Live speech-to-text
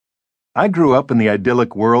I grew up in the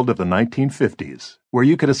idyllic world of the 1950s, where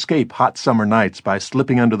you could escape hot summer nights by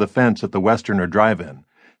slipping under the fence at the Westerner Drive-In,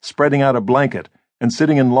 spreading out a blanket, and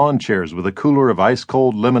sitting in lawn chairs with a cooler of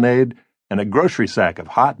ice-cold lemonade and a grocery sack of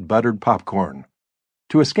hot buttered popcorn.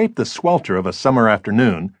 To escape the swelter of a summer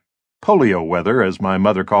afternoon, polio weather as my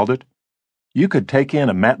mother called it, you could take in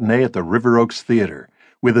a matinee at the River Oaks Theater,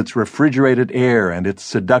 with its refrigerated air and its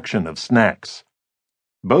seduction of snacks.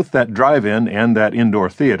 Both that drive-in and that indoor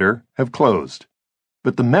theater have closed,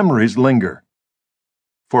 but the memories linger.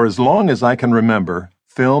 For as long as I can remember,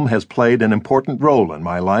 film has played an important role in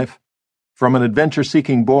my life. From an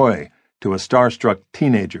adventure-seeking boy to a star-struck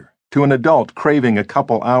teenager to an adult craving a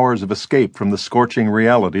couple hours of escape from the scorching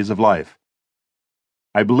realities of life.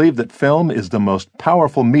 I believe that film is the most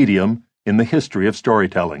powerful medium in the history of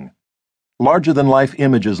storytelling. Larger-than-life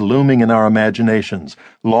images looming in our imaginations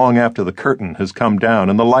long after the curtain has come down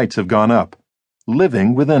and the lights have gone up,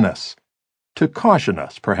 living within us, to caution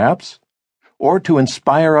us, perhaps, or to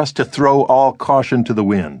inspire us to throw all caution to the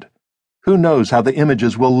wind. Who knows how the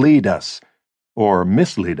images will lead us, or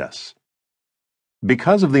mislead us?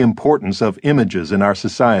 Because of the importance of images in our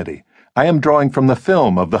society, I am drawing from the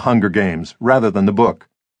film of The Hunger Games rather than the book.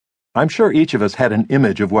 I'm sure each of us had an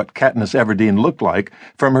image of what Katniss Everdeen looked like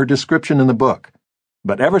from her description in the book,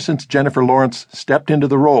 but ever since Jennifer Lawrence stepped into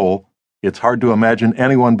the role, it's hard to imagine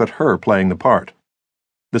anyone but her playing the part.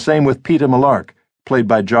 The same with Peeta Mellark, played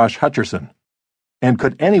by Josh Hutcherson. And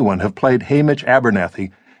could anyone have played Haymitch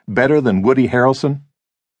Abernathy better than Woody Harrelson?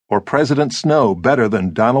 Or President Snow better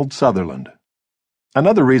than Donald Sutherland?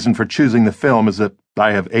 Another reason for choosing the film is that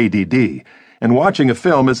I have ADD, and watching a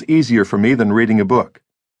film is easier for me than reading a book.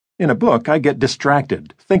 In a book, I get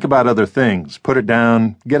distracted, think about other things, put it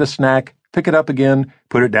down, get a snack, pick it up again,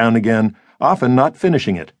 put it down again, often not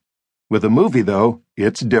finishing it. With a movie, though,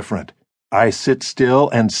 it's different. I sit still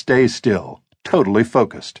and stay still, totally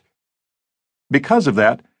focused. Because of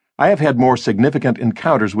that, I have had more significant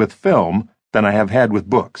encounters with film than I have had with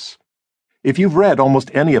books. If you've read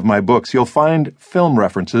almost any of my books, you'll find film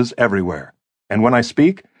references everywhere. And when I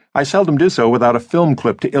speak, I seldom do so without a film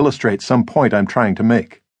clip to illustrate some point I'm trying to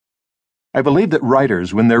make. I believe that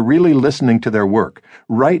writers, when they're really listening to their work,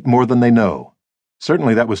 write more than they know.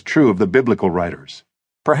 Certainly that was true of the biblical writers.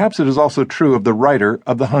 Perhaps it is also true of the writer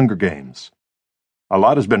of The Hunger Games. A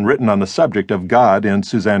lot has been written on the subject of God in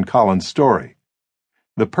Suzanne Collins' story.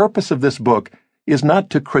 The purpose of this book is not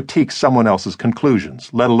to critique someone else's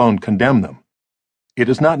conclusions, let alone condemn them. It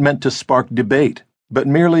is not meant to spark debate, but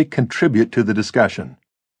merely contribute to the discussion.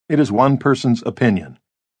 It is one person's opinion.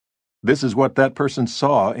 This is what that person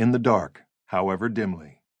saw in the dark, however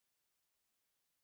dimly.